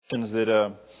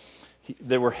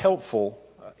that were helpful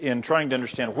in trying to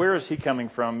understand where is he coming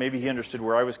from. Maybe he understood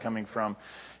where I was coming from,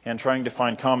 and trying to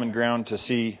find common ground to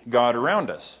see God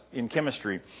around us in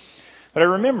chemistry. But I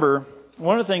remember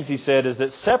one of the things he said is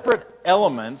that separate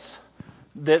elements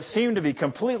that seem to be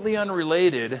completely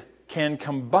unrelated can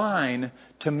combine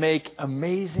to make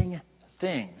amazing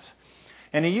things.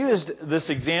 And he used this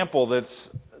example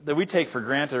that we take for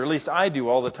granted, or at least I do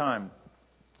all the time.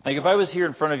 Like if I was here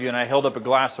in front of you and I held up a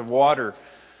glass of water,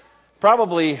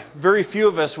 probably very few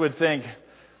of us would think,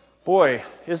 boy,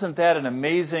 isn't that an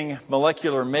amazing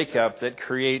molecular makeup that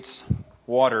creates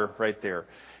water right there?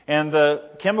 And the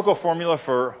chemical formula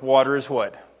for water is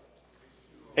what?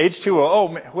 H2O.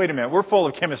 Oh, wait a minute. We're full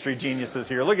of chemistry geniuses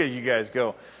here. Look at you guys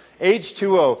go.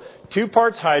 H2O. 2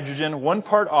 parts hydrogen, 1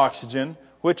 part oxygen,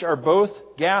 which are both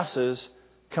gases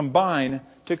combine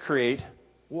to create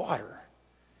water.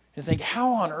 You think,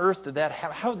 how on earth did that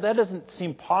happen? How that doesn't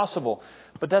seem possible.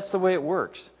 But that's the way it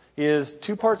works. Is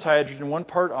 2 parts hydrogen, 1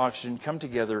 part oxygen come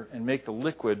together and make the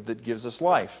liquid that gives us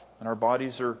life. And our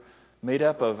bodies are made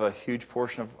up of a huge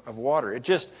portion of water.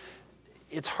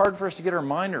 It's hard for us to get our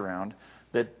mind around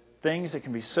that things that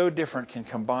can be so different can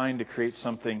combine to create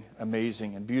something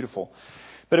amazing and beautiful.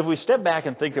 But if we step back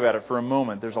and think about it for a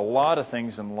moment, there's a lot of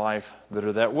things in life that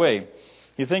are that way.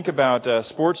 You think about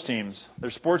sports teams.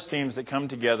 There's sports teams that come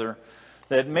together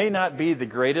that may not be the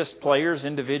greatest players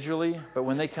individually, but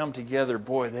when they come together,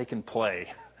 boy, they can play.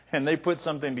 And they put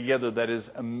something together that is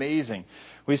amazing.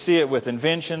 We see it with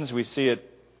inventions. We see it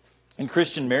in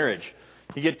Christian marriage.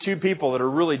 You get 2 people that are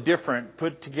really different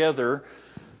put together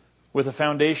with the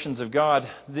foundations of God,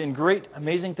 then great,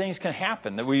 amazing things can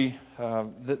happen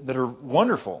that are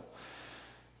wonderful.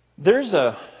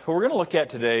 What we're going to look at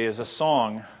today is a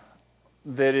song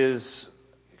that is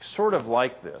sort of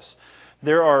like this.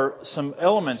 There are some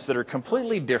elements that are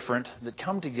completely different that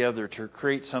come together to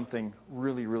create something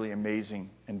really, really amazing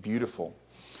and beautiful.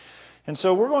 And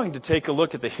so we're going to take a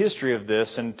look at the history of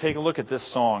this and take a look at this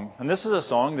song. And this is a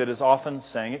song that is often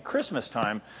sang at Christmas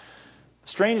time.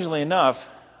 Strangely enough,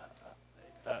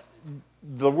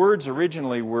 the words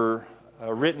originally were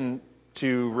written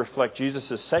to reflect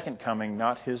Jesus' second coming,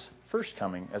 not His first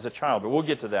coming as a child. But we'll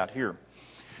get to that here.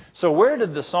 So where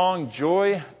did the song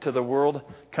Joy to the World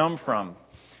come from?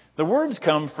 The words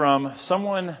come from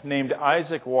someone named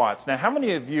Isaac Watts. Now, how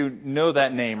many of you know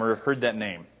that name or have heard that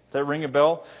name? Does that ring a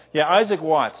bell? Yeah, Isaac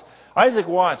Watts. Isaac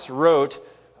Watts wrote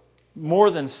more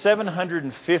than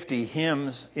 750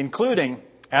 hymns, including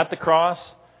At the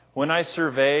Cross, When I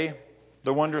Survey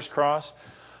the Wondrous Cross,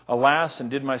 Alas, and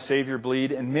Did My Savior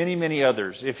Bleed, and many, many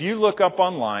others. If you look up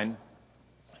online,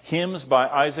 hymns by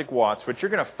Isaac Watts, what you're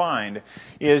going to find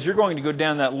is you're going to go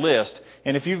down that list,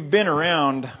 and if you've been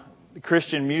around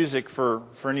Christian music for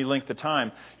any length of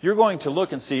time, you're going to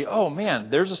look and see, oh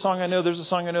man, there's a song I know, there's a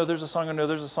song I know, there's a song I know,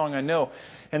 there's a song I know.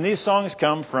 And these songs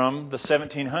come from the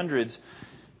 1700s,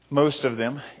 most of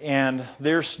them, and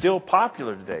they're still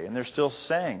popular today, and they're still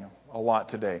sang a lot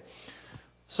today.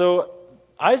 So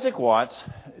Isaac Watts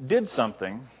did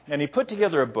something, and he put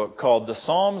together a book called The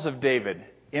Psalms of David,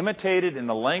 imitated in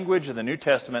the language of the New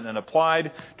Testament and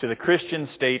applied to the Christian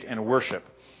state and worship.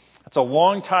 It's a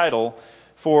long title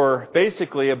for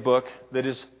basically a book that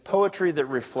is poetry that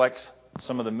reflects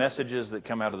some of the messages that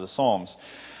come out of the Psalms.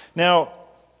 Now,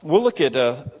 we'll look at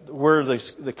where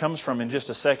that comes from in just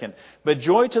a second. But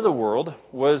Joy to the World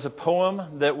was a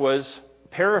poem that was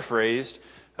paraphrased,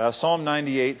 Psalm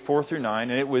 98, 4 through 9,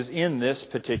 and it was in this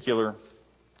particular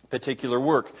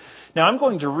work. Now, I'm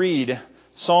going to read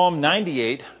Psalm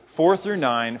 98, 4 through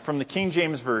 9 from the King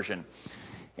James Version.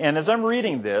 And as I'm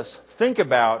reading this, think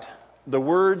about the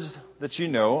words that you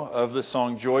know of the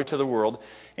song Joy to the World,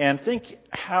 and think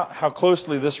how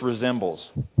closely this resembles.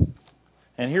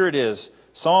 And here it is,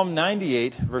 Psalm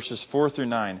 98, verses 4 through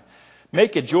 9.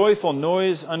 Make a joyful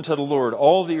noise unto the Lord,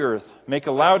 all the earth. Make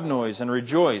a loud noise and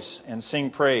rejoice and sing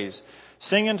praise.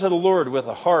 Sing unto the Lord with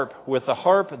the harp,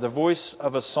 the voice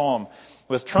of a psalm,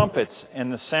 with trumpets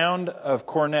and the sound of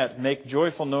cornet. Make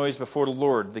joyful noise before the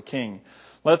Lord, the King.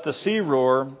 Let the sea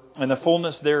roar and the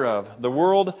fullness thereof, the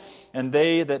world and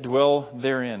they that dwell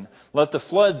therein. Let the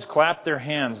floods clap their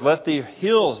hands. Let the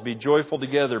hills be joyful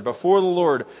together before the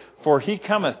Lord, for He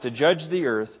cometh to judge the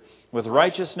earth. With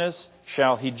righteousness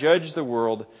shall He judge the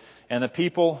world, and the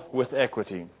people with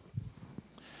equity.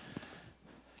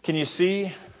 Can you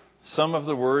see some of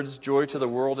the words Joy to the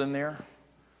World in there?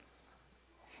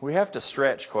 We have to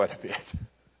stretch quite a bit.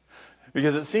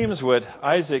 Because it seems what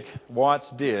Isaac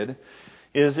Watts did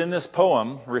is in this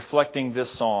poem reflecting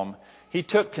this psalm, he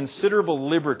took considerable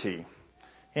liberty.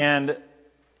 And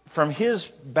from his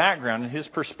background and his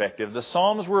perspective, the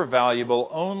Psalms were valuable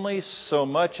only so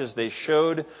much as they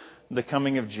showed the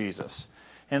coming of Jesus.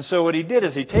 And so what he did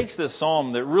is he takes this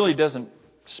psalm that really doesn't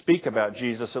speak about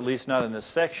Jesus, at least not in this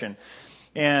section,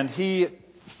 and he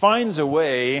finds a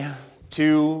way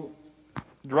to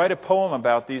write a poem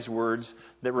about these words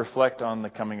that reflect on the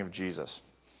coming of Jesus.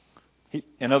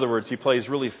 In other words, he plays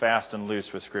really fast and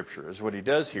loose with Scripture, is what he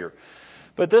does here.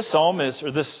 But this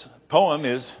poem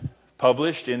is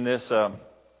published in this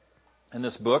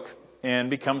book and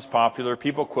becomes popular.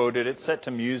 People quote it. It's set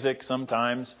to music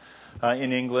sometimes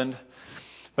in England.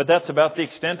 But that's about the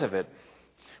extent of it.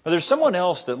 But there's someone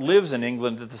else that lives in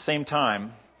England at the same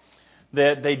time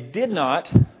that they did not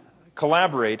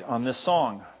collaborate on this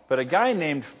song. But a guy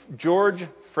named George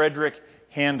Frederick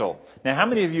Handel. Now, how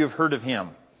many of you have heard of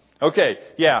him? Okay,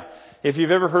 yeah. If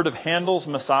you've ever heard of Handel's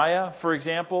Messiah, for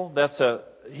example,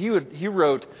 he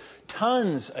wrote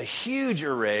a huge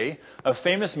array of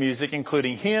famous music,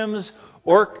 including hymns,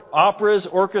 operas,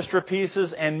 orchestra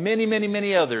pieces, and many, many,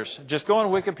 many others. Just go on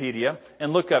Wikipedia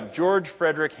and look up George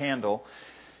Frederick Handel,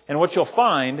 and what you'll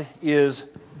find is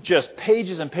just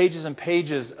pages and pages and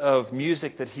pages of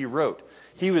music that he wrote.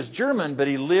 He was German, but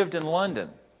he lived in London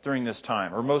during this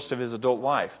time, or most of his adult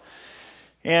life.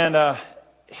 And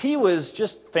he was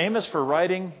just famous for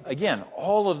writing, again,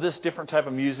 all of this different type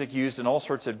of music used in all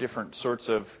sorts of different sorts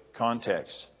of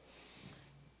contexts.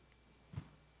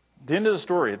 The end of the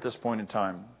story at this point in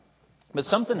time. But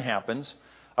something happens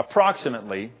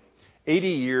approximately 80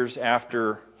 years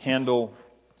after Handel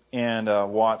and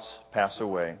Watts pass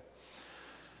away.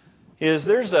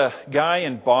 There's a guy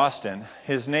in Boston.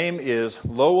 His name is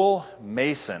Lowell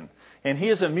Mason. And he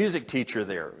is a music teacher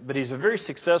there, but he's a very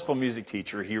successful music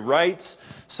teacher. He writes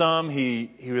some. He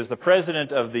was the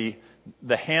president of the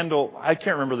Handel. I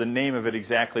can't remember the name of it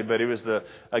exactly, but it was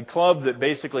a club that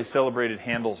basically celebrated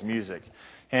Handel's music.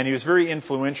 And he was very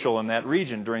influential in that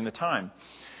region during the time.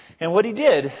 And what he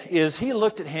did is he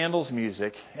looked at Handel's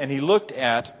music and he looked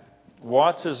at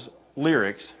Watts's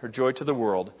lyrics, or Joy to the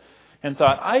World, and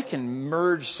thought, I can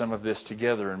merge some of this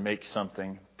together and make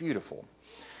something beautiful.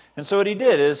 And so what he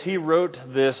did is he wrote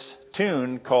this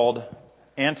tune called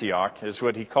Antioch, is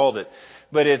what he called it.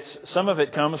 But some of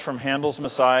it comes from Handel's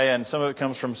Messiah, and some of it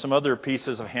comes from some other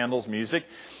pieces of Handel's music.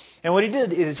 And what he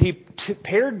did is he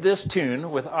paired this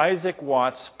tune with Isaac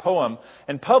Watts' poem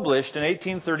and published in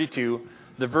 1832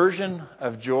 the version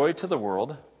of Joy to the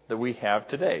World that we have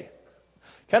today.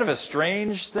 Kind of a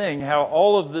strange thing how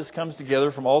all of this comes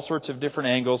together from all sorts of different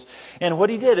angles. And what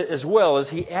he did as well is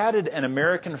he added an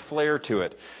American flair to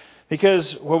it.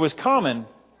 Because what was common,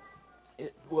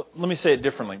 let me say it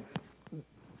differently.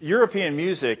 European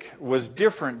music was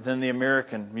different than the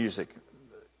American music.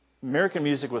 American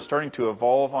music was starting to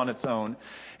evolve on its own.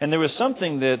 And there was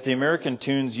something that the American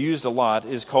tunes used a lot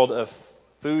is called a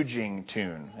fuging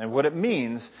tune. And what it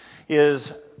means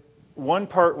is one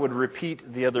part would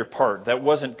repeat the other part. That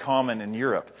wasn't common in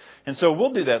Europe. And so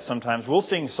we'll do that sometimes. We'll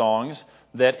sing songs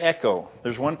that echo.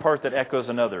 There's one part that echoes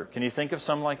another. Can you think of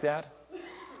some like that?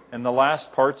 In the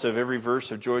last parts of every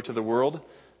verse of Joy to the World,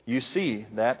 you see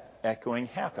that echoing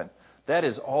happen. That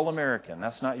is all American.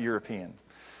 That's not European.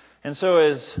 And so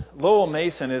as Lowell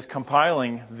Mason is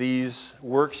compiling these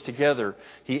works together,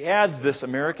 he adds this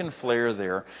American flair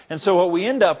there. And so what we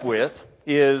end up with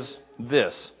is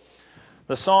this.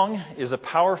 The song is a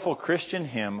powerful Christian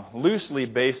hymn, loosely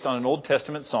based on an Old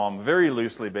Testament psalm, very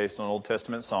loosely based on an Old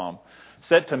Testament psalm,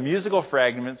 set to musical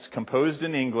fragments composed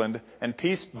in England and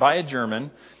pieced by a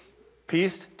German,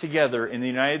 pieced together in the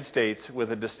United States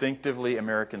with a distinctively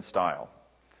American style.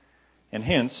 And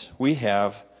hence, we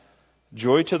have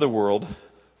Joy to the World.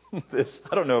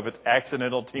 I don't know if it's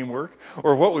accidental teamwork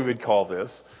or what we would call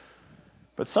this.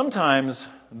 But sometimes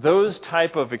those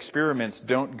type of experiments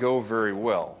don't go very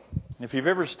well. If you've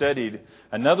ever studied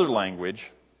another language,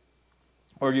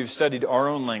 or you've studied our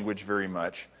own language very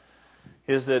much,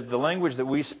 is that the language that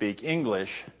we speak,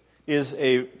 English, is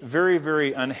a very,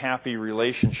 very unhappy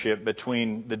relationship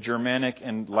between the Germanic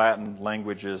and Latin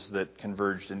languages that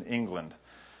converged in England.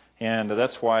 And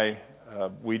that's why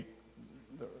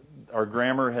our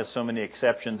grammar has so many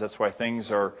exceptions. That's why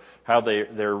things are how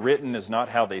they're written is not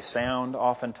how they sound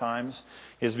oftentimes.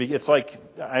 It's like,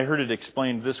 I heard it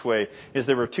explained this way, is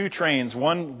there were two trains,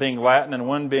 one being Latin and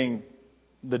one being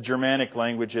the Germanic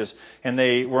languages, and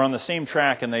they were on the same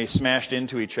track and they smashed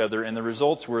into each other, and the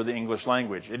results were the English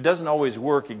language. It doesn't always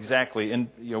work exactly. And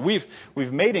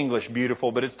we've made English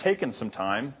beautiful, but it's taken some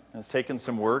time, and it's taken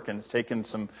some work, and it's taken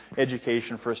some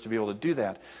education for us to be able to do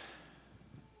that.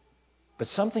 But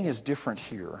something is different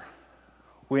here.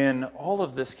 When all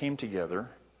of this came together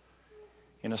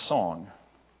in a song,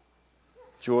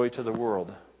 joy to the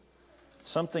world.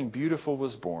 Something beautiful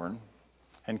was born,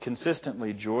 and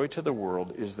consistently, joy to the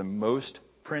world is the most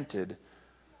printed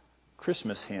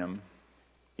Christmas hymn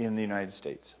in the United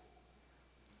States.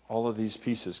 All of these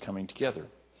pieces coming together.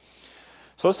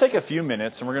 So let's take a few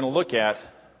minutes and we're going to look at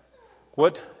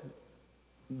what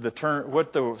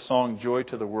the song Joy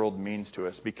to the World means to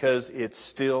us, because it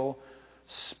still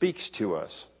speaks to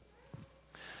us.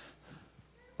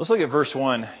 Let's look at verse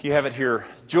 1. You have it here.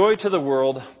 Joy to the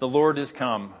world, the Lord is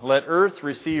come. Let earth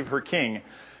receive her King.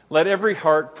 Let every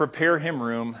heart prepare him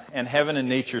room, and heaven and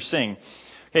nature sing.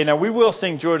 Okay, now we will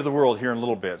sing Joy to the World here in a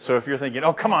little bit. So if you're thinking,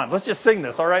 oh, come on, let's just sing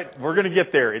this. All right, we're going to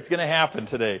get there. It's going to happen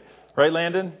today. Right,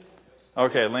 Landon?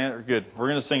 Okay, Landon, good. We're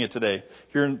going to sing it today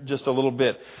here in just a little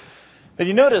bit. But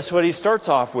you notice what he starts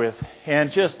off with,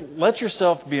 and just let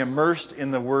yourself be immersed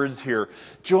in the words here.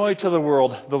 Joy to the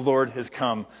world, the Lord has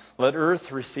come. Let earth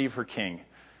receive her King.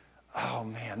 Oh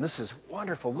man, this is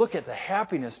wonderful. Look at the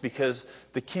happiness, because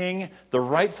the King, the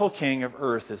rightful King of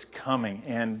earth, is coming.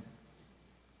 And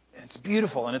it's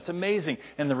beautiful and it's amazing.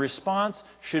 And the response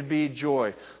should be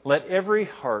joy. Let every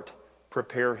heart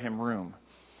prepare him room.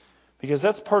 Because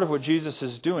that's part of what Jesus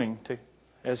is doing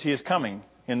as he is coming.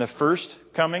 In the first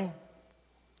coming,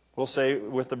 we'll say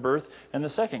with the birth, and the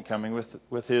second coming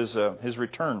with his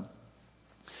return.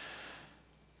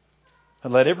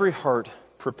 And let every heart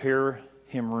prepare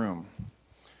him room.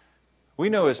 We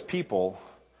know as people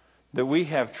that we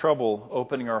have trouble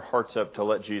opening our hearts up to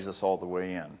let Jesus all the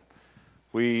way in.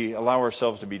 We allow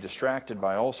ourselves to be distracted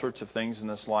by all sorts of things in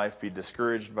this life, be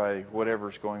discouraged by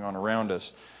whatever's going on around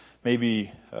us.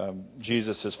 Maybe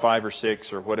Jesus is 5 or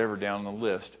 6 or whatever down the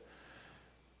list.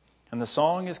 And the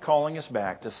song is calling us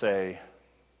back to say,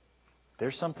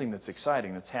 there's something that's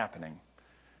exciting that's happening,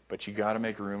 but you got to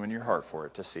make room in your heart for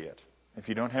it to see it. If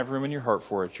you don't have room in your heart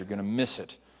for it, you're going to miss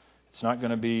it. It's not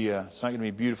going to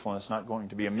be beautiful, and it's not going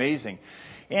to be amazing.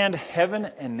 And heaven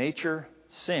and nature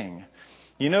sing.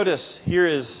 You notice here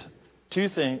is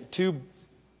two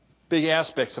big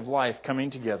aspects of life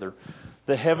coming together.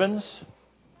 The heavens,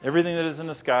 everything that is in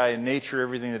the sky, and nature,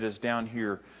 everything that is down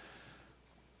here,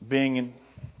 being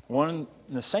one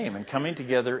and the same, and coming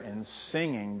together and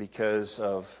singing because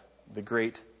of the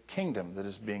great kingdom that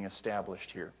is being established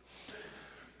here.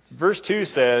 Verse 2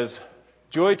 says,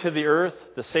 Joy to the earth,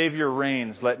 the Savior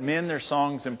reigns. Let men their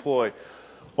songs employ.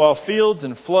 While fields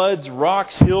and floods,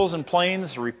 rocks, hills, and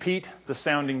plains repeat the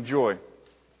sounding joy.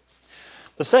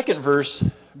 The second verse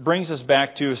brings us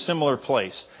back to a similar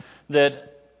place.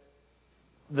 That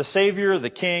the Savior, the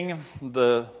King,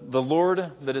 the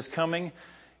Lord that is coming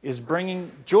is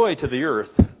bringing joy to the earth.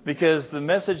 Because the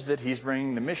message that He's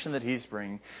bringing, the mission that He's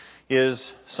bringing,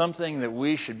 is something that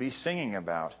we should be singing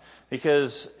about.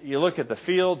 Because you look at the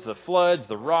fields, the floods,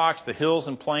 the rocks, the hills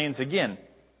and plains, again,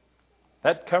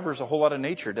 that covers a whole lot of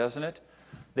nature, doesn't it?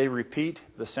 They repeat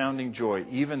the sounding joy.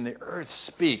 Even the earth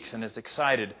speaks and is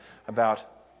excited about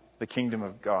the kingdom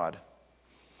of God.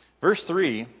 Verse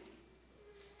 3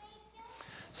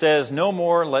 says, No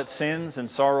more let sins and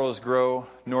sorrows grow,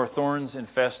 nor thorns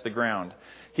infest the ground.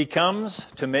 He comes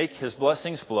to make His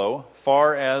blessings flow,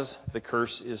 far as the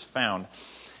curse is found.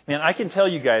 And I can tell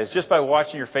you guys, just by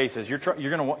watching your faces,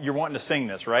 you're wanting to sing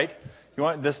this, right? You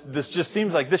want this just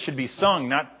seems like this should be sung,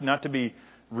 not to be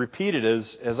repeated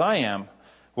as I am.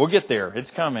 We'll get there.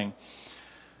 It's coming.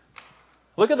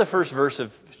 Look at the first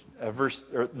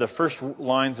the first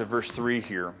lines of verse 3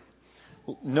 here.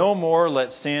 No more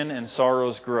let sin and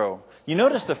sorrows grow. You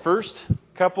notice the first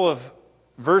couple of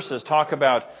verses talk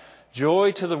about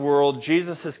joy to the world,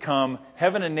 Jesus has come,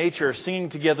 heaven and nature are singing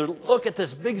together. Look at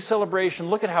this big celebration.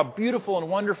 Look at how beautiful and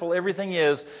wonderful everything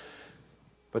is.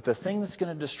 But the thing that's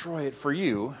going to destroy it for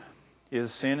you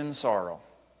is sin and sorrow,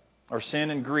 or sin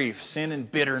and grief, sin and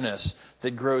bitterness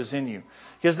that grows in you.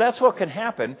 Because that's what can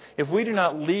happen if we do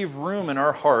not leave room in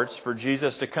our hearts for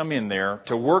Jesus to come in there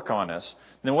to work on us.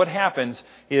 Then what happens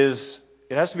is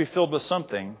it has to be filled with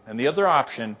something, and the other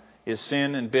option is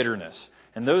sin and bitterness.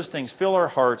 And those things fill our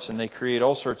hearts and they create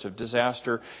all sorts of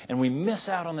disaster, and we miss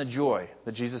out on the joy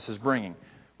that Jesus is bringing.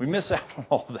 We miss out on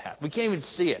all of that. We can't even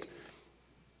see it.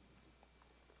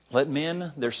 Let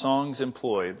men their songs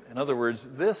employ. In other words,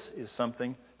 this is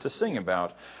something to sing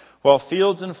about. While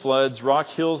fields and floods, rock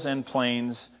hills and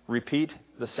plains repeat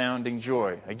the sounding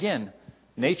joy. Again,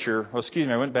 nature,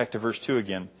 I went back to verse 2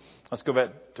 again. Let's go back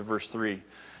to verse 3.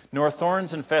 Nor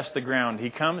thorns infest the ground. He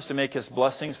comes to make His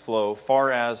blessings flow,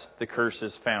 far as the curse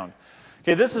is found.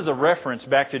 Okay, this is a reference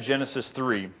back to Genesis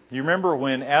 3. You remember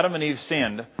when Adam and Eve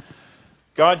sinned,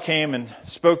 God came and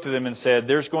spoke to them and said,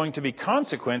 there's going to be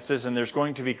consequences and there's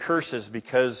going to be curses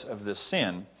because of this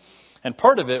sin. And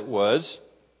part of it was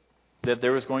that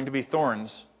there was going to be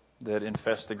thorns that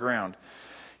infest the ground.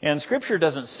 And Scripture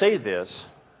doesn't say this,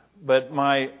 but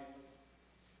my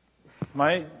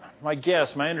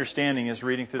guess, my understanding is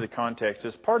reading through the context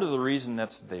is part of the reason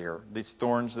that's there, these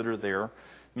thorns that are there.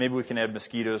 Maybe we can add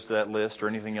mosquitoes to that list or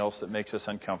anything else that makes us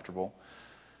uncomfortable.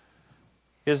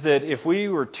 Is that if we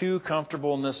were too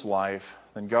comfortable in this life,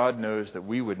 then God knows that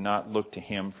we would not look to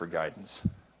Him for guidance.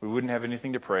 We wouldn't have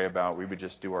anything to pray about. We would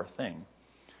just do our thing.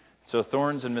 So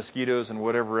thorns and mosquitoes and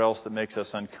whatever else that makes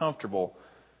us uncomfortable,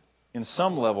 in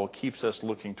some level, keeps us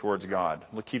looking towards God.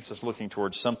 It keeps us looking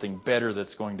towards something better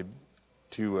that's going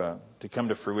to come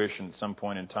to fruition at some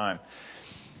point in time.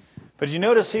 But you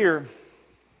notice here,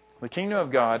 the kingdom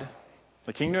of God,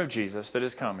 the kingdom of Jesus that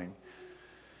is coming,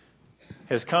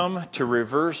 has come to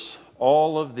reverse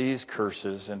all of these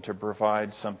curses and to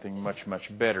provide something much, much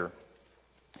better.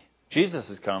 Jesus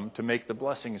has come to make the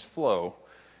blessings flow,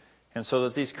 and so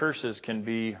that these curses can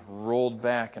be rolled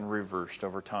back and reversed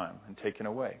over time and taken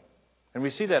away. And we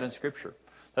see that in Scripture.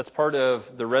 That's part of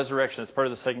the resurrection. That's part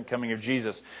of the second coming of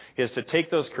Jesus, is to take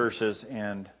those curses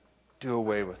and do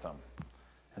away with them.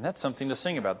 And that's something to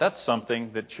sing about. That's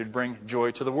something that should bring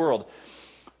joy to the world.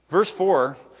 Verse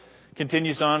 4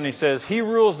 continues on and he says, He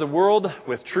rules the world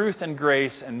with truth and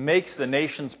grace and makes the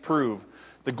nations prove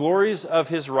the glories of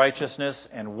His righteousness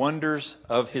and wonders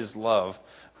of His love.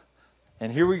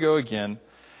 And here we go again.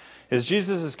 As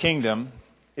Jesus' kingdom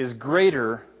is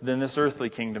greater than this earthly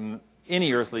kingdom,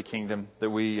 any earthly kingdom that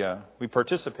we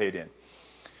participate in.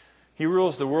 He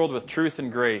rules the world with truth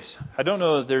and grace. I don't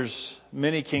know that there's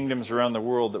many kingdoms around the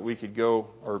world that we could go,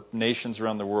 or nations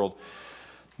around the world,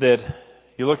 that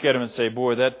you look at them and say,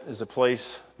 boy, that is a place,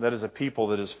 that is a people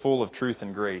that is full of truth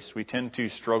and grace. We tend to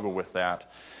struggle with that.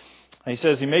 And he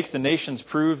says He makes the nations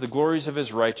prove the glories of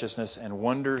His righteousness and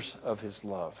wonders of His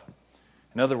love.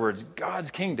 In other words, God's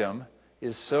kingdom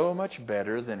is so much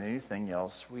better than anything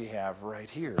else we have right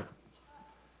here.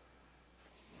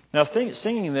 Now,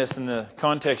 singing this in the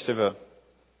context of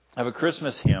a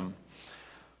Christmas hymn,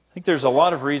 I think there's a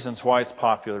lot of reasons why it's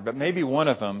popular, but maybe one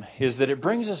of them is that it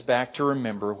brings us back to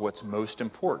remember what's most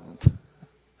important.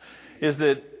 Is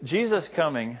that Jesus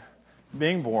coming,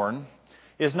 being born,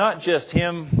 is not just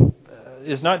Him,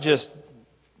 is not just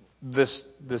this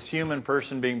human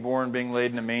person being born, being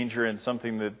laid in a manger, and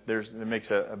something that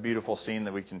makes a beautiful scene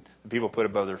that people put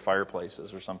above their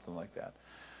fireplaces or something like that.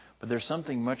 But there's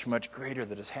something much, much greater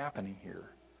that is happening here.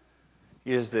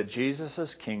 Is that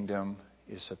Jesus' kingdom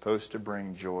is supposed to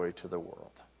bring joy to the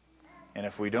world. And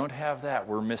if we don't have that,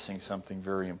 we're missing something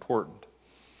very important.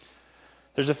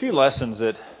 There's a few lessons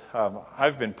that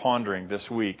I've been pondering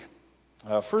this week.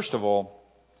 First of all,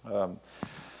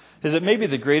 is that maybe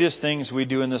the greatest things we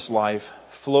do in this life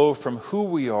flow from who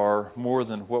we are more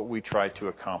than what we try to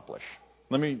accomplish.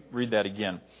 Let me read that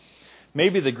again.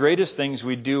 Maybe the greatest things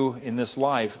we do in this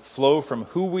life flow from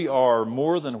who we are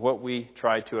more than what we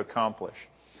try to accomplish.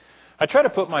 I try to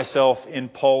put myself in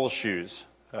Paul's shoes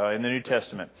in the New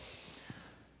Testament.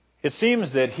 It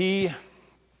seems that he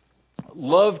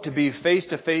loved to be face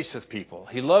to face with people.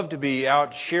 He loved to be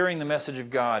out sharing the message of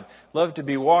God. Loved to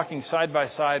be walking side by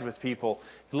side with people.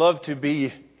 He loved to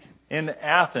be in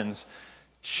Athens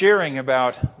sharing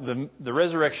about the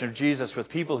resurrection of Jesus with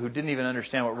people who didn't even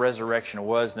understand what resurrection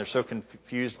was, and they're so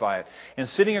confused by it. And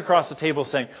sitting across the table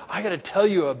saying, I got to tell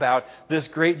you about this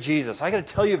great Jesus. I got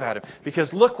to tell you about Him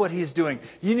because look what He's doing.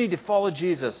 You need to follow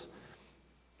Jesus.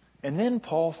 And then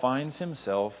Paul finds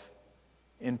himself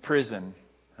in prison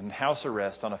and house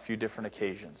arrest on a few different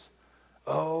occasions.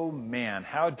 Oh man,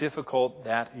 how difficult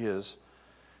that is.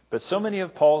 But so many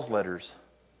of Paul's letters,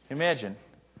 imagine,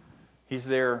 he's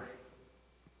there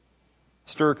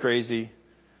stir crazy.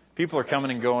 People are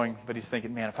coming and going, but he's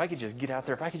thinking, man, if I could just get out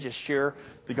there, if I could just share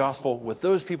the gospel with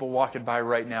those people walking by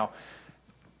right now.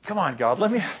 Come on, God,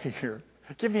 let me out of here.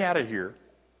 Get me out of here.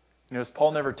 You know,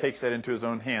 Paul never takes that into his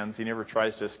own hands. He never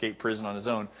tries to escape prison on his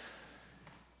own.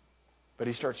 But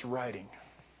he starts writing,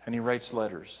 and he writes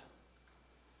letters.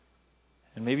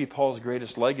 And maybe Paul's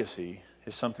greatest legacy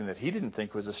is something that he didn't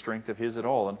think was a strength of his at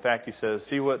all. In fact, he says,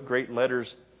 see what great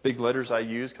letters, big letters I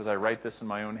use because I write this in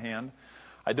my own hand.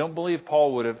 I don't believe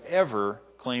Paul would have ever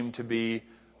claimed to be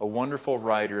a wonderful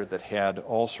writer that had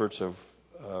all sorts of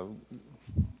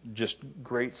just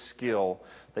great skill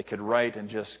that could write and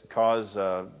just cause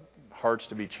hearts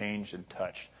to be changed and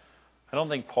touched. I don't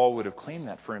think Paul would have claimed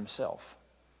that for himself.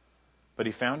 But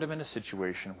he found him in a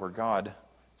situation where God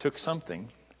took something,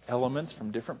 elements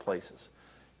from different places,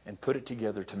 and put it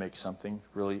together to make something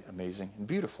really amazing and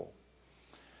beautiful.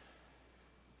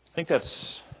 I think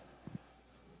that's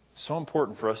so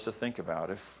important for us to think about.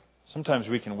 If Sometimes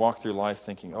we can walk through life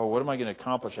thinking, oh, what am I going to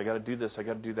accomplish? I got to do this, I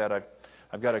got to do that,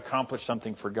 I've got to accomplish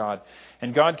something for God.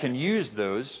 And God can use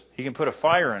those. He can put a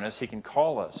fire in us. He can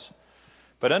call us.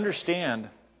 But understand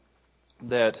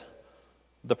that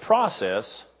the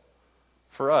process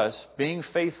for us, being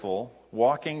faithful,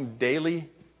 walking daily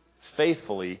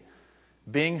faithfully,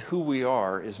 being who we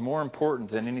are, is more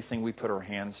important than anything we put our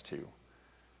hands to.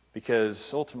 Because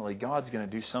ultimately, God's going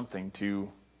to do something to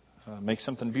make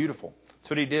something beautiful. That's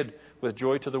what He did with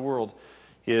Joy to the World.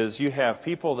 Is you have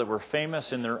people that were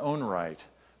famous in their own right,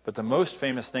 but the most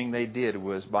famous thing they did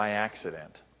was by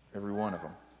accident. Every one of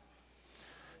them.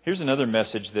 Here's another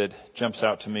message that jumps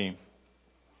out to me.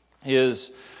 Is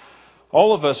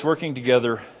all of us working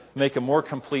together make a more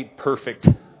complete, perfect,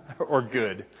 or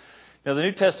good. Now the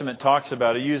New Testament talks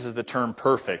about, it uses the term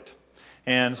perfect.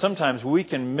 And sometimes we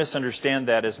can misunderstand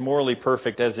that as morally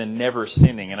perfect as in never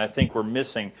sinning. And I think we're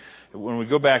missing, when we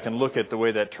go back and look at the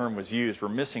way that term was used, we're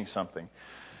missing something.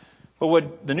 But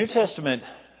what the New Testament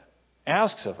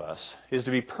asks of us is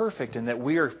to be perfect in that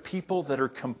we are people that are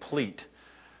complete.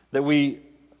 That we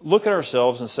look at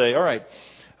ourselves and say, all right,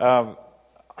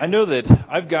 I know that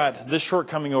I've got this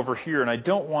shortcoming over here, and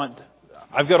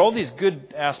I've got all these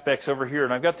good aspects over here,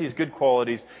 and I've got these good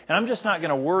qualities, and I'm just not going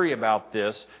to worry about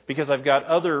this because I've got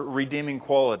other redeeming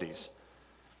qualities.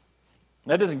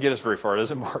 That doesn't get us very far,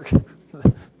 does it, Mark?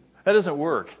 That doesn't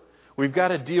work. We've got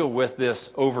to deal with this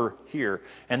over here.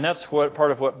 And that's what part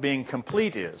of what being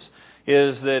complete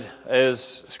is that,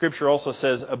 as Scripture also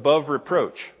says, above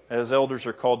reproach, as elders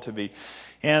are called to be.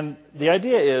 And the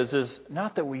idea is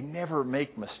not that we never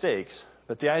make mistakes,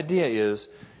 but the idea is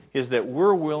that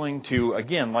we're willing to,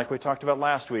 again, like we talked about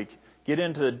last week, get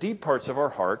into the deep parts of our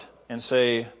heart and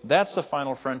say, that's the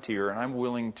final frontier, and I'm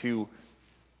willing to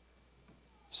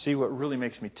see what really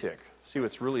makes me tick, see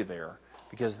what's really there,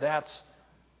 because that's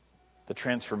the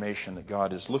transformation that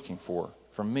God is looking for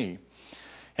from me.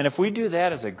 And if we do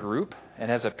that as a group and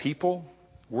as a people,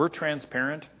 we're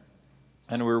transparent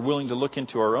and we're willing to look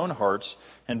into our own hearts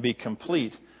and be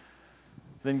complete,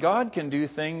 then God can do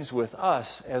things with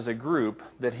us as a group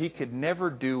that He could never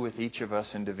do with each of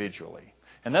us individually.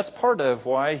 And that's part of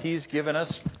why He's given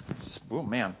us... Oh,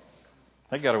 man.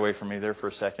 That got away from me there for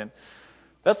a second.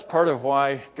 That's part of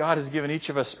why God has given each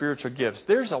of us spiritual gifts.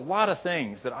 There's a lot of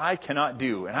things that I cannot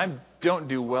do, and I don't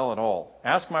do well at all.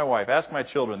 Ask my wife, ask my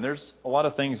children. There's a lot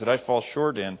of things that I fall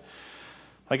short in.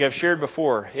 Like I've shared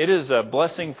before, it is a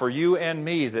blessing for you and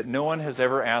me that no one has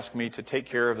ever asked me to take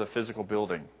care of the physical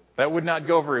building. That would not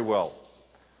go very well.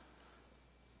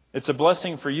 It's a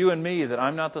blessing for you and me that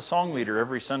I'm not the song leader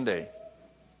every Sunday.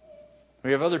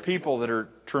 We have other people that are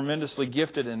tremendously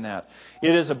gifted in that.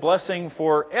 It is a blessing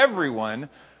for everyone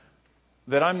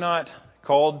that I'm not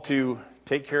called to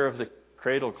take care of the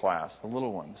cradle class, the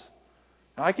little ones.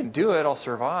 Now, I can do it, I'll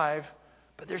survive,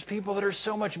 but there's people that are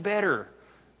so much better.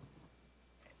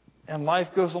 And life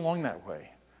goes along that way.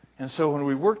 And so when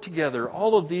we work together,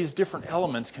 all of these different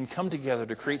elements can come together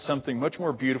to create something much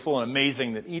more beautiful and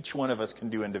amazing that each one of us can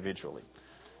do individually.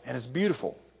 And it's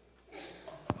beautiful.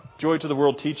 Joy to the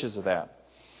World teaches of that.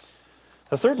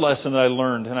 The third lesson that I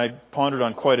learned, and I pondered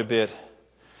on quite a bit,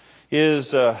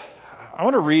 is I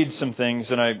want to read some things,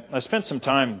 and I spent some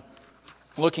time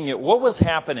looking at what was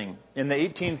happening in the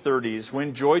 1830s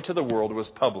when Joy to the World was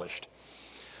published.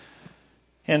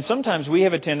 And sometimes we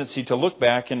have a tendency to look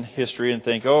back in history and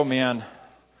think, oh man,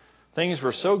 things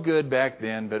were so good back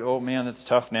then, but oh man, it's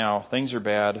tough now. Things are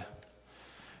bad.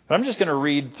 But I'm just going to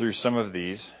read through some of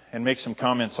these and make some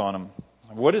comments on them.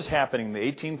 What is happening in the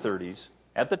 1830s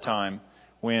at the time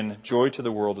when Joy to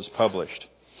the World is published?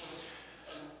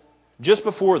 Just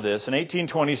before this, in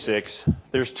 1826,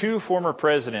 there's two former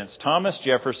presidents, Thomas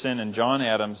Jefferson and John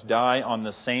Adams, die on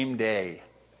the same day.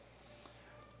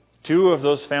 Two of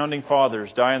those founding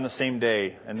fathers die on the same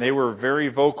day, and they were very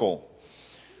vocal,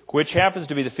 which happens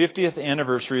to be the 50th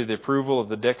anniversary of the approval of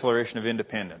the Declaration of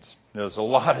Independence. There's a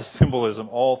lot of symbolism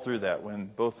all through that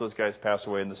when both those guys pass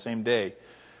away on the same day.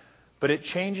 But it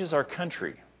changes our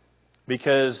country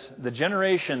because the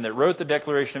generation that wrote the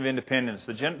Declaration of Independence,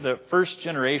 the first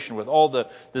generation with all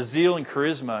the zeal and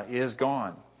charisma is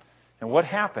gone. And what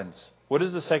happens? What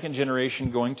is the second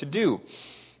generation going to do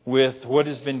with what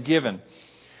has been given?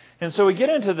 And so we get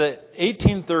into the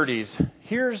 1830s.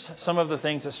 Here's some of the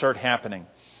things that start happening.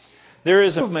 There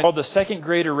is a movement called the Second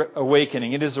Great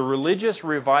Awakening. It is a religious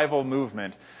revival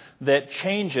movement that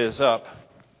changes up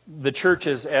the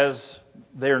churches as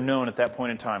they are known at that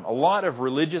point in time. A lot of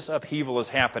religious upheaval is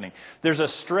happening. There's a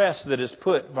stress that is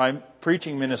put by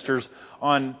preaching ministers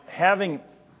on having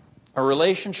a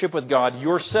relationship with God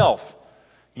yourself.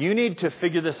 You need to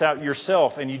figure this out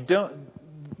yourself, and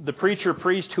the preacher,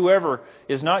 priest, whoever,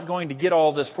 is not going to get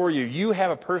all this for you. You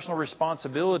have a personal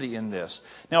responsibility in this.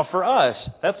 Now, for us,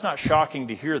 that's not shocking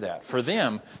to hear that. For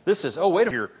them, this is, wait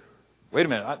a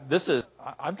minute,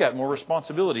 I've got more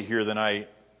responsibility here than I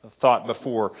thought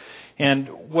before. And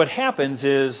what happens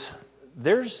is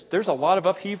there's a lot of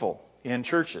upheaval in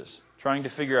churches, trying to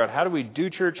figure out how do we do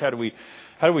church, how do we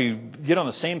get on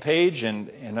the same page,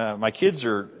 and my kids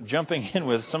are jumping in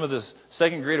with some of this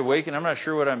second grade awakening. I'm not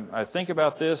sure what I think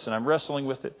about this, and I'm wrestling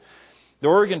with it. The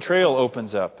Oregon Trail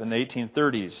opens up in the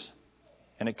 1830s,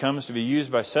 and it comes to be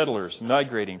used by settlers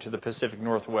migrating to the Pacific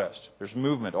Northwest. There's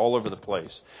movement all over the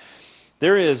place.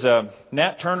 There is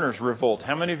Nat Turner's Revolt.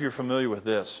 How many of you are familiar with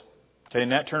this? Okay,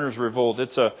 Nat Turner's Revolt.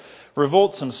 It's a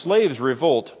revolt, some slaves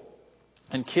revolt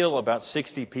and kill about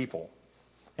 60 people.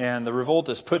 And the revolt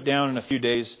is put down in a few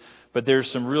days, but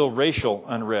there's some real racial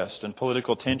unrest and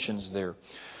political tensions there.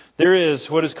 There is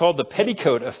what is called the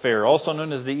Petticoat Affair, also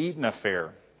known as the Eaton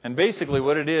Affair. And basically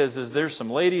what it is there's some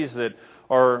ladies that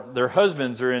their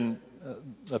husbands are in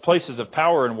the places of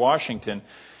power in Washington.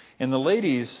 And the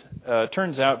ladies,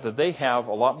 turns out that they have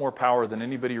a lot more power than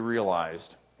anybody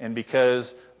realized. And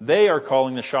because they are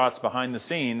calling the shots behind the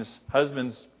scenes,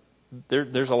 husbands,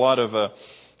 there's a lot of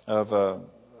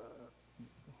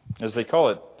as they call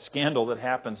it, scandal that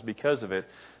happens because of it.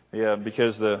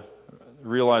 Because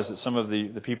realize that some of the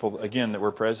people, again, that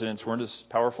were presidents weren't as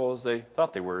powerful as they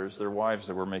thought they were. It was their wives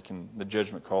that were making the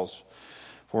judgment calls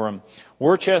for them.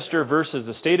 Worcester versus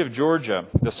the state of Georgia.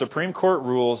 The Supreme Court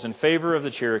rules in favor of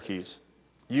the Cherokees.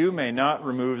 You may not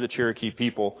remove the Cherokee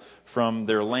people from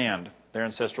their land, their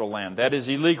ancestral land. That is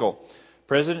illegal.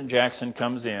 President Jackson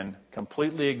comes in,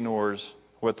 completely ignores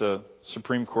what the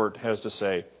Supreme Court has to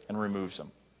say, and removes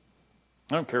them.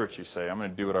 I don't care what you say. I'm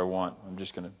going to do what I want.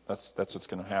 That's what's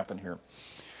going to happen here.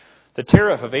 The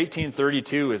tariff of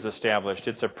 1832 is established.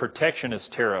 It's a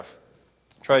protectionist tariff.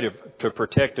 Try to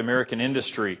protect American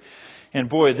industry. And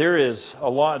boy, there is a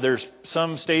lot. There's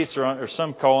some states or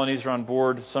some colonies are on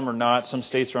board, some are not. Some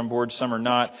states are on board, some are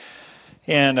not.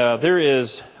 And there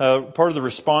is, part of the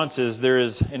response is there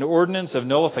is an ordinance of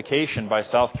nullification by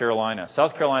South Carolina.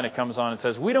 South Carolina comes on and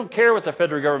says, we don't care what the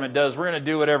federal government does. We're going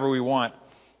to do whatever we want.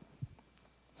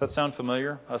 Does that sound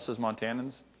familiar, us as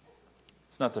Montanans?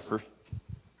 It's not the first.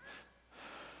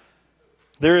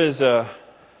 There is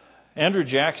Andrew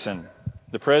Jackson,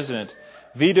 the president,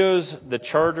 vetoes the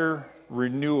charter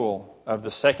renewal of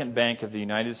the Second Bank of the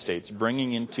United States,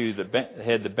 bringing into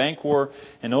the bank war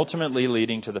and ultimately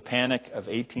leading to the Panic of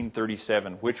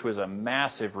 1837, which was a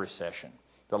massive recession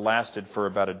that lasted for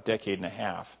about a decade and a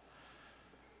half.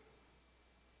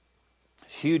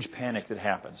 Huge panic that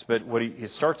happens. But he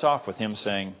starts off with him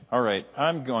saying, all right,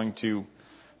 I'm going to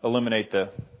eliminate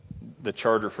the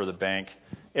charter for the bank.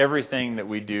 Everything that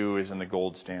we do is in the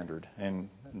gold standard, and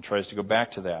tries to go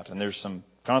back to that. And there's some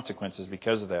consequences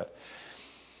because of that.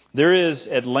 There is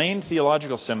at Lane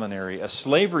Theological Seminary a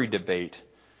slavery debate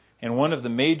and one of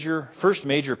the first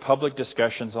major public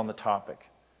discussions on the topic.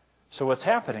 So what's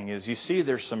happening is you see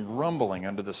there's some rumbling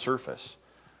under the surface.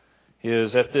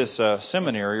 Is at this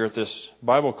seminary or at this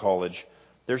Bible college,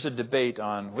 there's a debate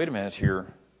on, wait a minute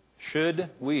here,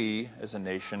 should we as a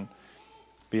nation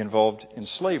be involved in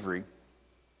slavery?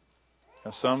 Now,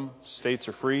 some states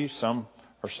are free, some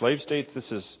are slave states.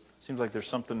 Seems like there's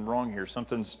something wrong here.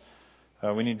 Something's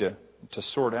we need to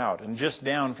sort out. And just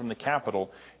down from the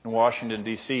Capitol in Washington,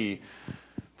 D.C.,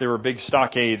 there were big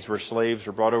stockades where slaves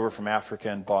were brought over from Africa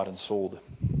and bought and sold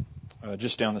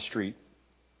just down the street.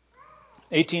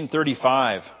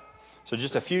 1835, so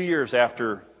just a few years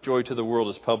after Joy to the World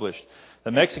is published,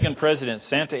 the Mexican president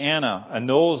Santa Anna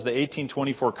annuls the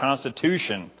 1824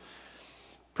 Constitution,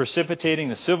 precipitating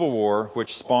the Civil War,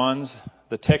 which spawns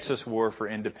the Texas War for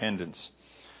Independence.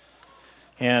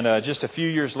 And just a few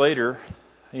years later,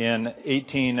 in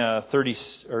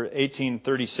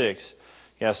 1836,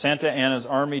 Santa Anna's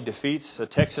army defeats the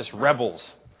Texas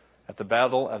rebels at the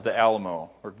Battle of the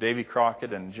Alamo, where Davy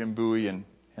Crockett and Jim Bowie and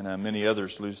many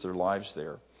others lose their lives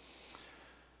there.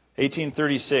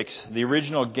 1836, the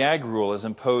original gag rule is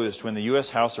imposed when the U.S.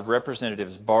 House of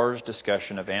Representatives bars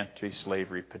discussion of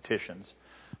anti-slavery petitions.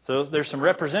 So there's some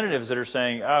representatives that are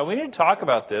saying, we need to talk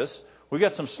about this. We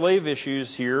got some slave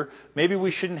issues here. Maybe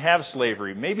we shouldn't have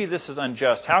slavery. Maybe this is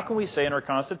unjust. How can we say in our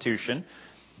Constitution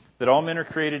that all men are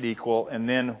created equal, and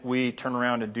then we turn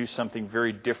around and do something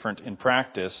very different in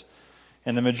practice?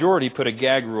 And the majority put a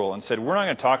gag rule and said, we're not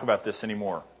going to talk about this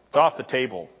anymore. It's off the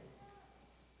table.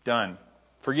 Done.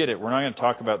 Forget it. We're not going to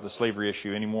talk about the slavery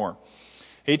issue anymore.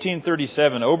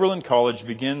 1837, Oberlin College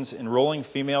begins enrolling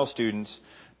female students,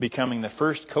 becoming the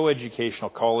first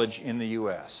coeducational college in the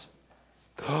U.S.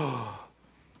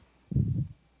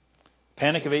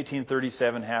 Panic of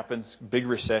 1837 happens, big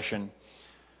recession.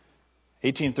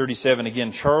 1837,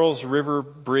 again, Charles River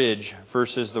Bridge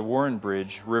versus the Warren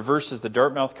Bridge reverses the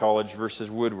Dartmouth College versus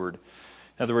Woodward.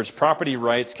 In other words, property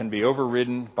rights can be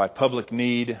overridden by public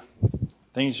need.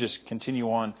 Things just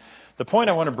continue on. The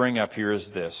point I want to bring up here is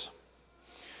this,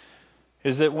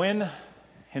 is that when,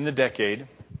 in the decade,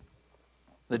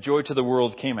 The Joy to the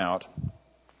World came out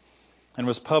and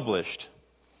was published,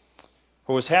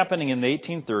 what was happening in the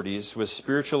 1830s was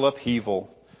spiritual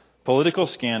upheaval, political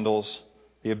scandals,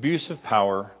 the abuse of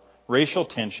power, racial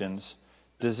tensions,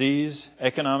 disease,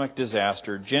 economic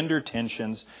disaster, gender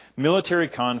tensions, military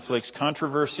conflicts,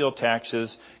 controversial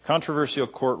taxes, controversial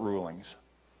court rulings.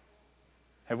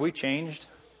 Have we changed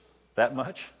that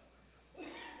much?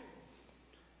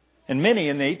 And many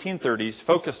in the 1830s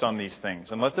focused on these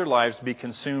things and let their lives be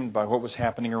consumed by what was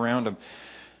happening around them.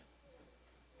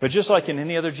 But just like in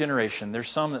any other generation, there's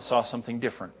some that saw something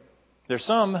different. There's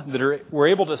some that were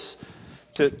able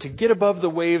to get above the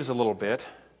waves a little bit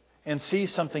and see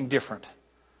something different.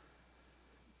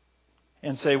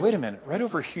 And say, wait a minute, right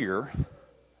over here,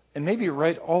 and maybe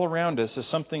right all around us is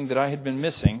something that I had been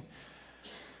missing.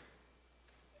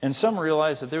 And some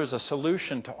realized that there was a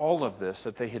solution to all of this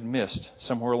that they had missed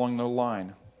somewhere along the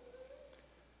line.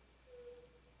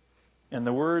 And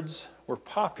the words were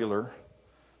popular.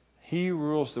 He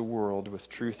rules the world with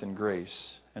truth and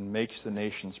grace and makes the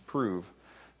nations prove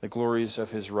the glories of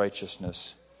His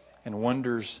righteousness and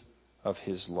wonders of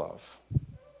His love.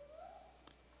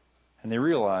 And they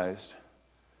realized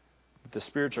that the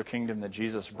spiritual kingdom that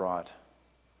Jesus brought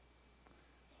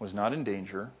was not in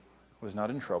danger, was not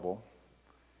in trouble,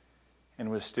 and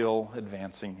was still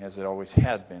advancing as it always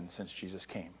had been since Jesus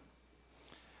came.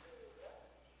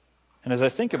 And as I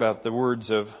think about the words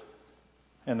of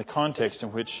and the context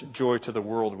in which Joy to the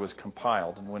World was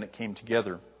compiled and when it came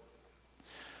together,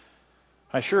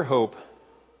 I sure hope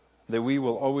that we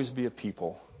will always be a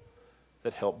people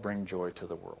that help bring joy to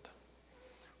the world.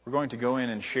 We're going to go in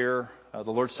and share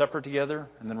the Lord's Supper together,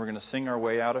 and then we're going to sing our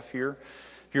way out of here.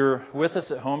 If you're with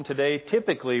us at home today,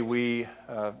 typically we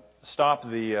stop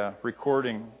the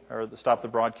recording or stop the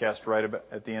broadcast right about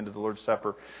at the end of the Lord's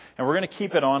Supper, and we're going to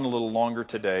keep it on a little longer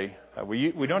today.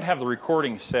 We don't have the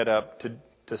recording set up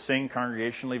to sing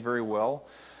congregationally very well,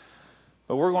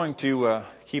 but we're going to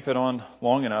keep it on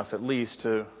long enough at least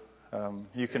to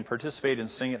you can participate and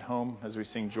sing at home as we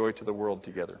sing Joy to the World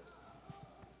together.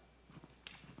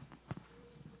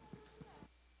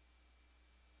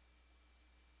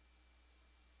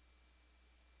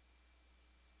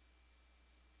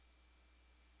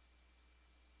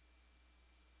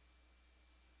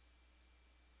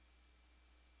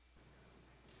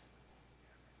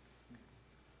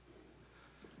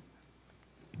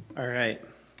 All right.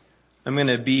 I'm going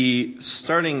to be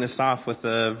starting this off with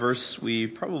a verse we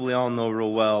probably all know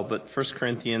real well, but 1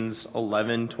 Corinthians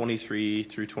 11:23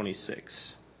 through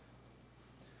 26.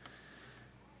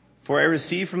 For I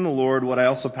received from the Lord what I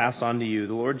also passed on to you.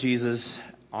 The Lord Jesus,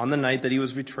 on the night that He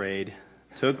was betrayed,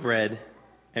 took bread,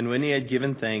 and when He had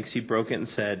given thanks, He broke it and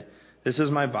said, "This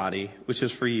is my body, which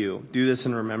is for you. Do this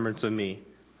in remembrance of me."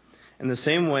 In the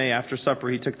same way, after supper,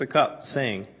 He took the cup,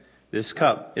 saying, "This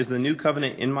cup is the new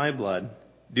covenant in my blood.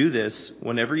 Do this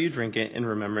whenever you drink it in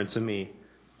remembrance of me.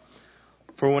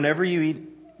 For whenever you eat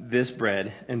this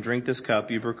bread and drink this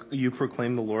cup, you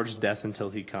proclaim the Lord's death until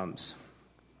He comes."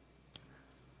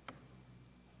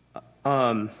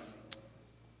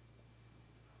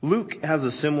 Luke has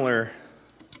a similar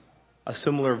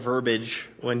verbiage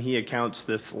when he accounts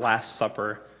this Last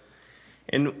Supper.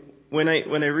 And when I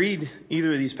read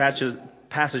either of these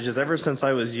passages, ever since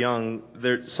I was young,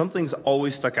 something's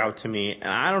always stuck out to me,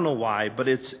 and I don't know why, but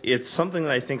it's something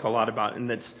that I think a lot about, and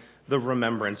that's the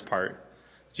remembrance part.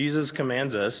 Jesus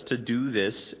commands us to do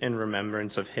this in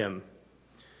remembrance of Him.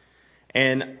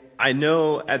 And I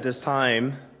know at this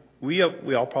time, we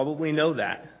all probably know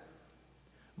that,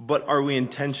 but are we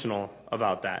intentional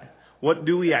about that? What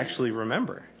do we actually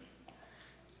remember?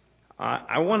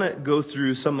 I want to go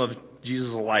through some of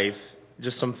Jesus' life,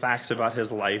 just some facts about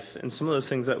His life, and some of those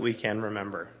things that we can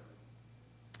remember.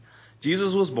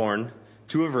 Jesus was born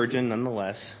to a virgin,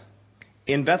 nonetheless,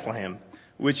 in Bethlehem,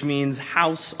 which means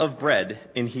house of bread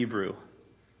in Hebrew.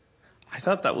 I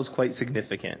thought that was quite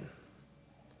significant.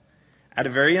 At a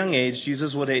very young age,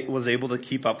 Jesus was able to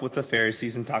keep up with the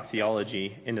Pharisees and talk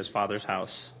theology in His Father's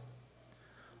house.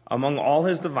 Among all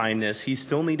His divineness, He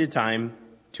still needed time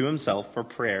to Himself for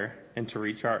prayer and to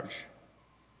recharge.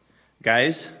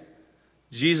 Guys,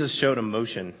 Jesus showed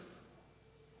emotion.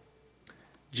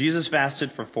 Jesus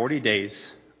fasted for 40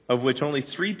 days, of which only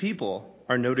 3 people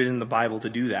are noted in the Bible to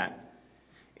do that.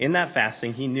 In that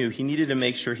fasting, he knew he needed to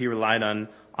make sure he relied on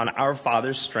our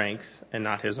Father's strength and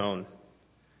not his own.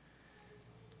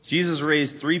 Jesus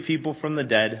raised 3 people from the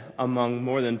dead among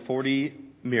more than 40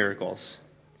 miracles.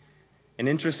 An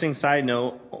interesting side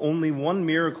note, only one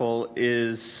miracle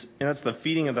and that's the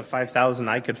feeding of the 5,000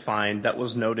 I could find, that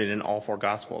was noted in all 4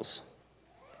 Gospels.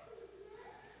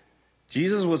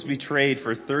 Jesus was betrayed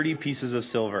for 30 pieces of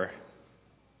silver.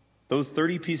 Those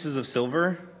 30 pieces of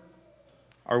silver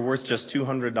are worth just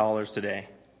 $200 today,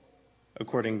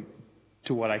 according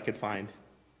to what I could find.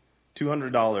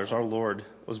 $200, our Lord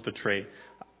was betrayed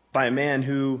by a man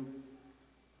who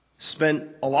spent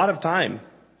a lot of time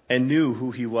and knew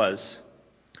who he was.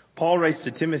 Paul writes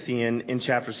to Timothy in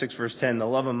chapter 6, verse 10, the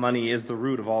love of money is the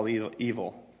root of all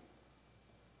evil.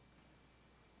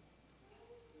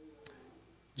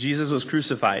 Jesus was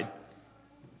crucified.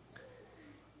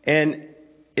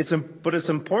 But it's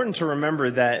important to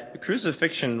remember that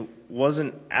crucifixion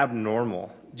wasn't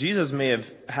abnormal. Jesus may have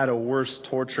had a worse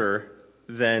torture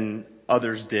than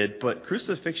others did, but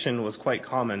crucifixion was quite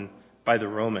common by the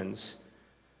Romans.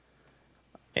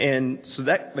 And so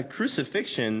that the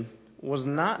crucifixion was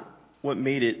not what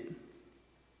made it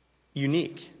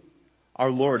unique.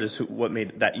 Our Lord is what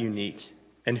made that unique.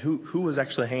 And who was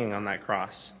actually hanging on that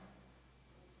cross?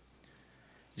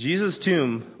 Jesus'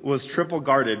 tomb was triple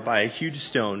guarded by a huge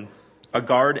stone, a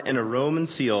guard and a Roman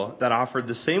seal that offered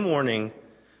the same warning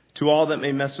to all that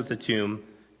may mess with the tomb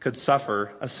could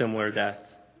suffer a similar death.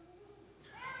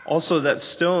 Also, that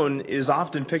stone is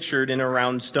often pictured in a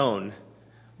round stone.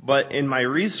 But in my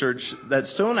research, that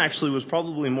stone actually was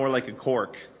probably more like a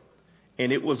cork.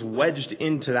 And it was wedged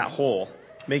into that hole,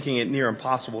 making it near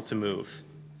impossible to move.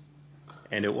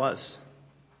 And it was.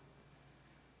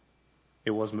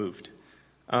 It was moved.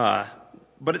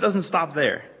 But it doesn't stop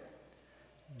there.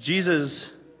 Jesus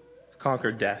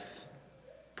conquered death.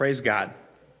 Praise God.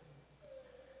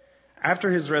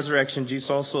 After his resurrection, Jesus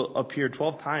also appeared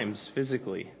 12 times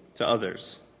physically to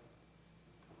others.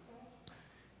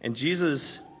 And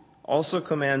Jesus also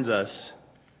commands us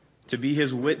to be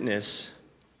his witness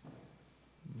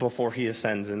before he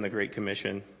ascends in the Great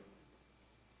Commission.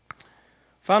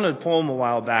 I found a poem a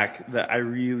while back that I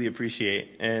really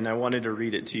appreciate, and I wanted to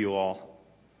read it to you all.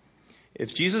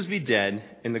 If Jesus be dead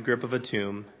in the grip of a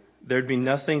tomb, there'd be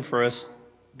nothing for us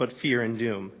but fear and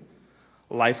doom.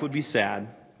 Life would be sad,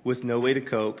 with no way to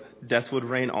cope. Death would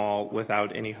reign all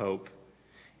without any hope.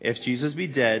 If Jesus be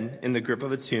dead in the grip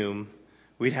of a tomb,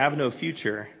 we'd have no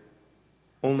future,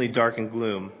 only dark and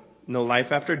gloom. No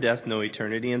life after death, no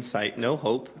eternity in sight, no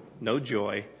hope, no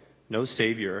joy, no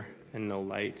Savior, and no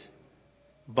light.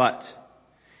 But,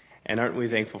 and aren't we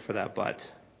thankful for that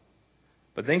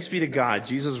but thanks be to God,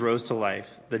 Jesus rose to life,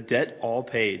 the debt all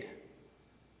paid,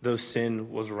 though sin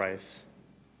was rife.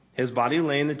 His body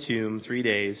lay in the tomb 3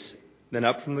 days, then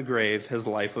up from the grave his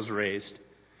life was raised.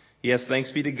 Yes,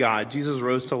 thanks be to God, Jesus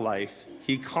rose to life.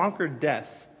 He conquered death,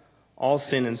 all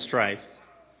sin and strife.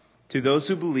 To those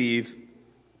who believe,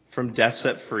 from death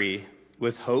set free,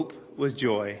 with hope, with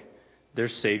joy, their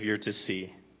Savior to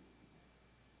see.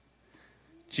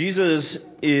 Jesus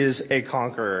is a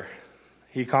conqueror.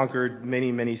 He conquered many,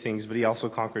 many things, but he also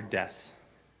conquered death.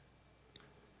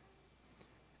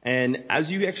 And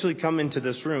as you actually come into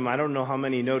this room, I don't know how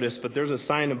many noticed, but there's a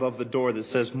sign above the door that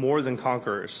says more than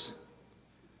conquerors.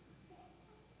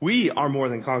 We are more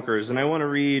than conquerors. And I want to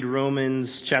read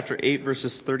Romans chapter 8,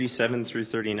 verses 37 through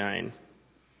 39.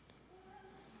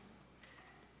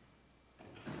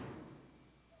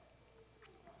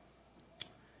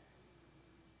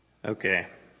 Okay.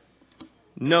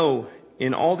 No,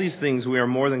 in all these things we are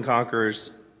more than conquerors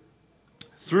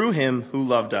through him who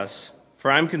loved us.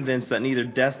 For I am convinced that neither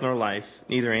death nor life,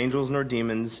 neither angels nor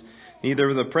demons,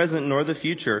 neither the present nor the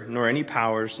future, nor any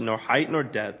powers, nor height nor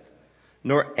depth,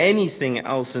 nor anything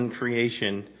else in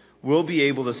creation will be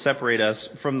able to separate us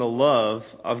from the love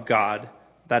of God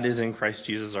that is in Christ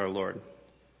Jesus our Lord.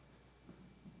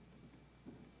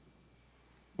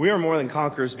 We are more than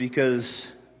conquerors because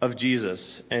of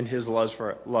Jesus and his love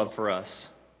for us.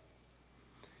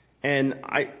 And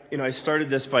I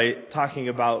started this by talking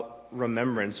about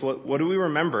remembrance. What do we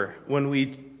remember when we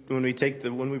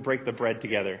break the bread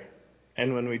together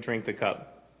and when we drink the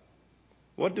cup?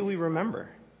 What do we remember?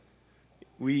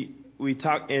 We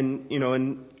talk in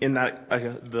that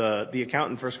the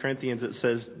account in 1 Corinthians, it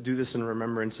says, "Do this in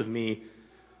remembrance of me,"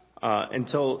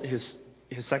 until his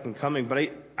second coming. But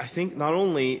I think not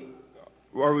only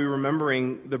are we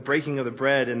remembering the breaking of the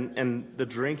bread and the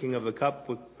drinking of the cup,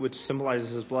 which symbolizes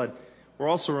his blood, we're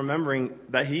also remembering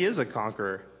that he is a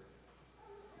conqueror.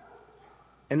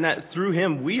 And that through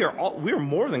him, we are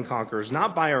more than conquerors,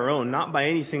 not by our own, not by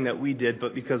anything that we did,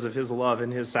 but because of his love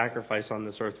and his sacrifice on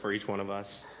this earth for each one of us.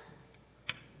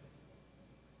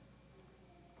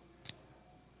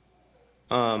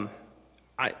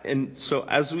 And so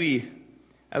as we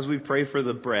pray for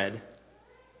the bread,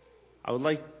 I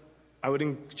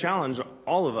would challenge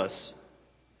all of us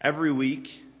every week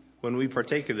when we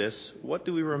partake of this. What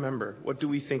do we remember? What do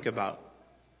we think about?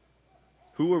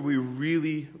 Who are we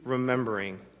really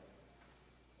remembering?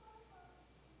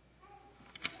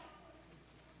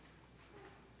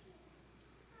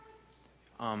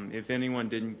 If anyone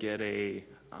didn't get a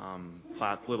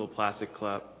little plastic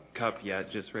cup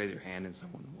yet, just raise your hand and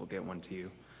someone will get one to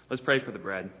you. Let's pray for the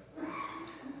bread.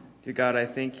 Dear God, I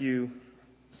thank you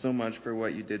so much for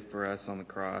what you did for us on the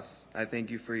cross. I thank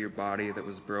you for your body that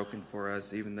was broken for us,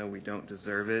 even though we don't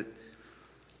deserve it.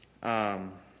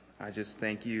 I just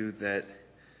thank you that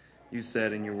you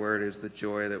said in your word is the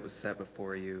joy that was set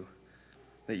before you,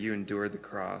 that you endured the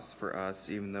cross for us,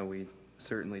 even though we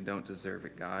certainly don't deserve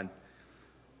it, God.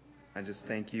 I just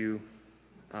thank you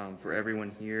for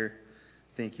everyone here.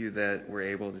 Thank you that we're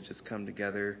able to just come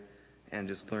together and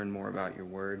just learn more about your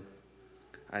word.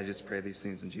 I just pray these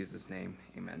things in Jesus' name.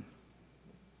 Amen.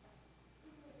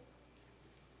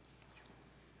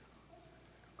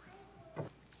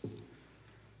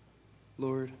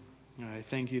 Lord, I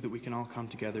thank you that we can all come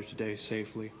together today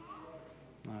safely.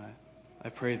 I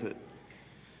pray that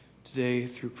today,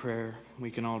 through prayer, we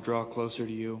can all draw closer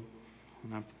to you.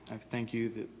 And I thank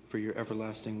you for your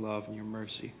everlasting love and your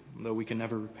mercy. Though we can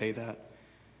never repay that,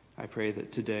 I pray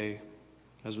that today,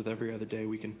 as with every other day,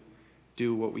 we can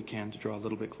do what we can to draw a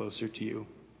little bit closer to you,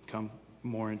 come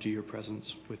more into your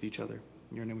presence with each other.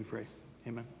 In your name we pray.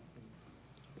 Amen.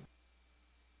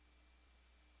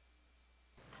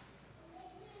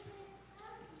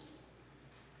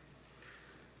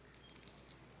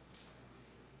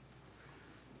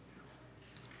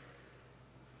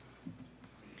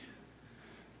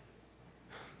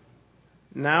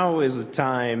 Now is a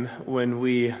time when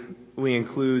we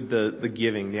include the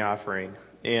giving, the offering.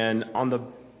 And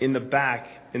in the back,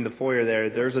 in the foyer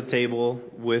there's a table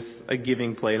with a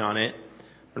giving plate on it.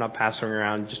 We're not passing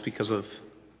around just because of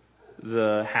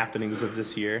the happenings of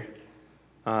this year.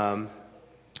 But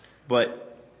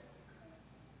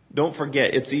don't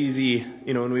forget, it's easy,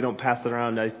 when we don't pass it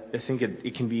around, I think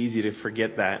it can be easy to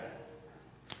forget that.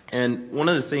 And one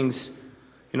of the things,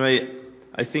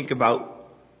 I think about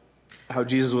how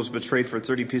Jesus was betrayed for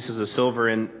 30 pieces of silver,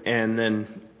 and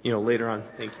then, later on,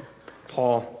 thank you,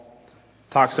 Paul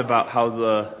talks about how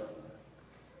the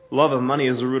love of money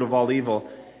is the root of all evil.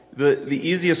 The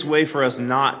easiest way for us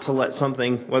not to let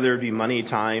something, whether it be money,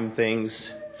 time,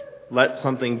 things, let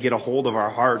something get a hold of our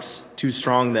hearts too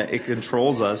strong that it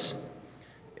controls us,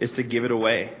 is to give it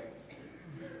away.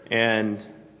 And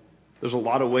there's a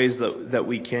lot of ways that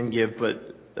we can give,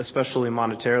 but especially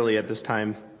monetarily at this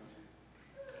time,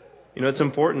 it's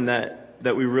important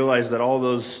that we realize that all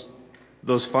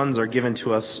those funds are given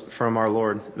to us from our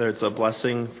Lord. That it's a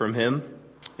blessing from Him,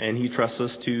 and He trusts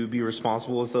us to be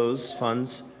responsible with those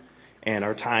funds and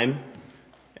our time.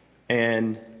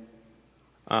 And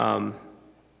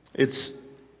it's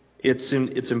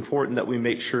important that we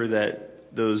make sure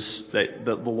that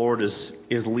the Lord is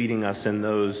leading us in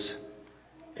those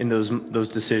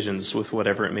decisions with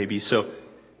whatever it may be. So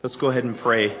let's go ahead and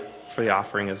pray for the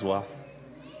offering as well.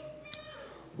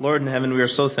 Lord in heaven, we are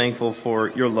so thankful for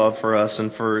your love for us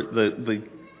and for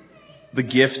the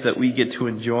gift that we get to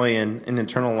enjoy in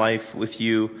eternal life with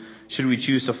you, should we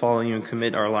choose to follow you and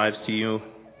commit our lives to you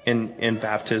in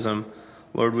baptism.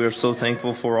 Lord, we are so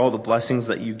thankful for all the blessings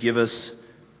that you give us,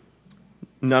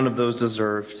 none of those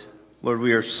deserved. Lord,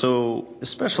 we are so,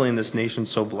 especially in this nation,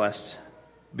 so blessed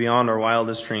beyond our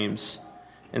wildest dreams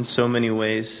in so many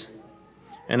ways.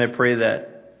 And I pray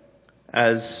that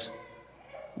as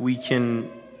we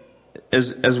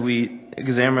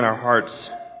examine our hearts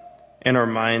and our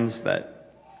minds,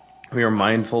 that we are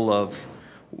mindful of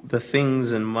the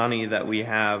things and money that we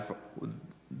have,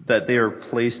 that they are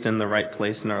placed in the right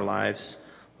place in our lives.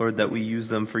 Lord, that we use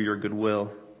them for your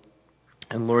goodwill.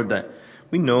 And Lord, that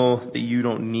we know that you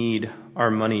don't need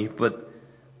our money,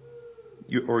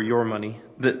 your money,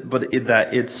 that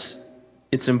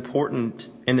it's important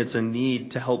and it's a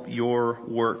need to help your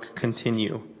work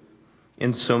continue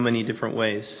in so many different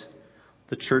ways.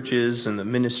 The churches and the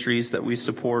ministries that we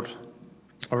support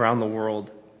around the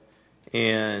world,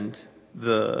 and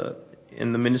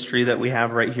in the ministry that we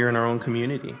have right here in our own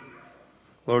community.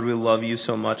 Lord, we love you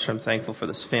so much. I'm thankful for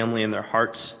this family and their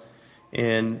hearts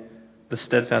and the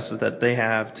steadfastness that they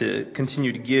have to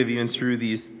continue to give even through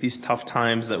these tough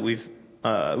times that we've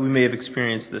we may have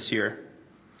experienced this year.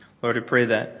 Lord, I pray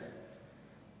that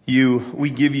we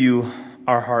give you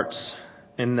our hearts,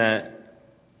 and that,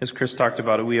 as Chris talked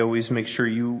about it, we always make sure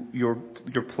your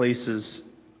place is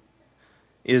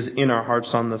in our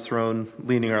hearts on the throne,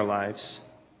 leading our lives.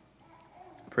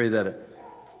 Pray that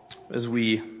as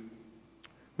we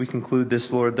conclude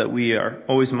this, Lord, that we are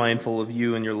always mindful of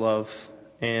you and your love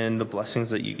and the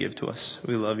blessings that you give to us.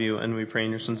 We love you, and we pray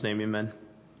in your Son's name, amen.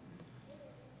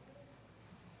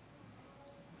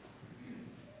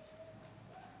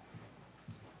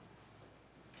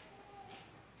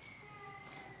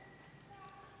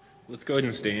 Let's go ahead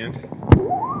and stand.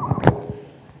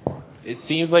 It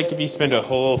seems like if you spend a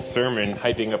whole sermon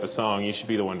hyping up a song, you should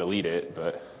be the one to lead it,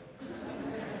 but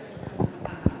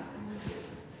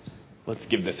let's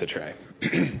give this a try.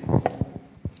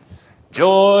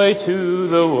 Joy to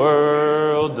the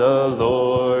world, the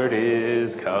Lord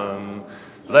is come.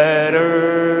 Let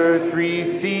earth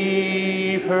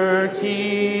receive her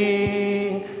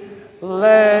King.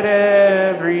 Let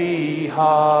every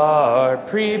heart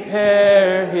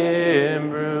prepare him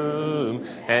room,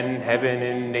 and heaven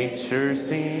and nature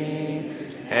sing,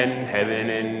 and heaven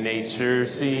and nature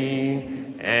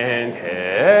sing, and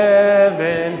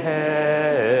heaven,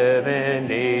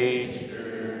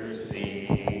 nature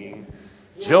sing.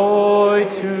 Joy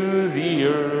to the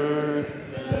earth,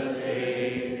 the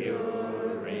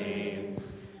Savior reigns.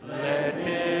 Let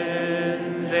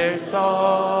men their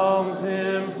songs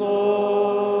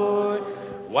employ,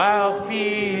 while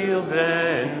fields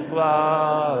and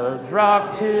floods,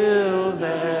 rock hills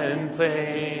and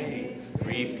plains,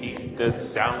 repeat the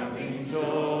sounding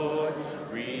joy,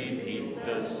 repeat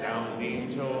the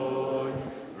sounding joy,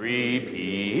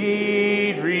 repeat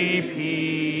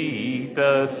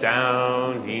the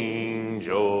sounding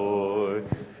joy.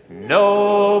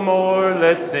 No more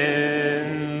let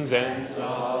sins and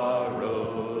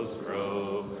sorrows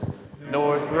grow,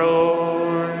 nor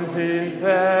thorns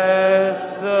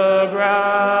infest the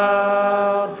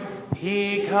ground.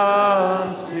 He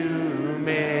comes to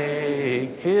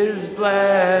make his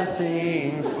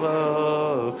blessings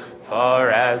flow,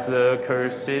 far as the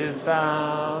curse is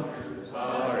found,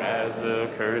 far as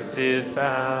the curse is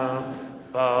found,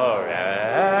 far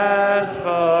as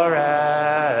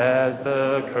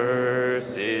the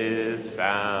curse is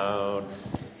found.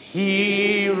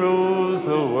 He rules the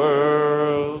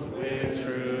world with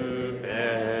truth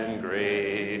and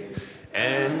grace,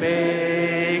 and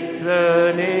makes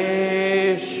the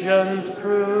nations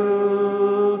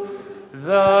prove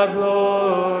the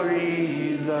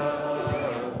glories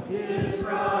of his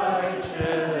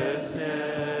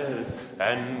righteousness,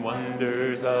 and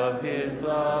wonders of his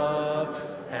love,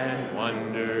 and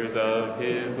wonders of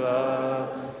his love.